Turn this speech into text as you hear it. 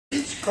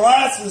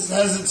glasses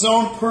has its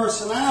own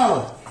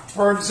personality.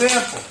 For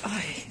example,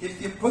 if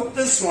you put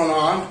this one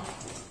on,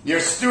 you're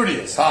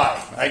studious.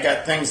 Hi, I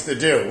got things to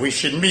do. We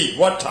should meet.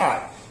 What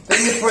time?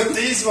 Then you put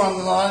these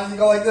ones on and you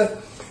go like this.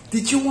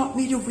 Did you want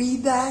me to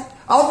read that?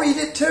 I'll read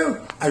it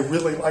too. I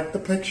really like the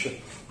picture.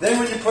 Then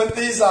when you put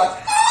these on,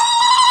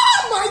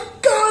 oh my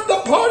God,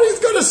 the party's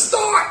gonna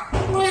start.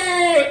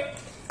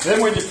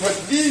 Then when you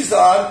put these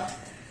on,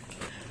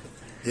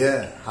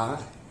 yeah,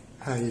 hi,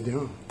 how you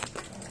doing?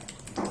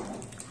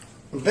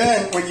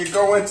 Then when you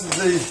go into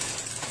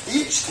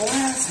each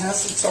glass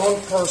has its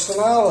own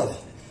personality.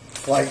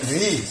 Like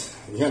these,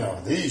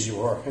 these you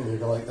are, and you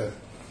go like that.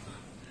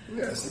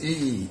 Yes,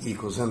 E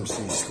equals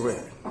MC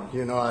squared.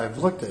 I've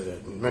looked at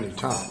it many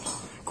times.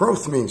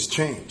 Growth means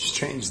change.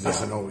 Change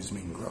doesn't always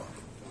mean growth.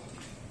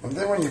 And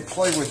then when you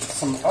play with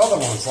some other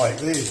ones like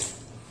these,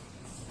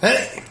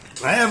 hey,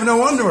 I have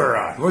no underwear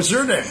on. What's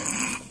your name?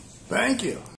 Thank you.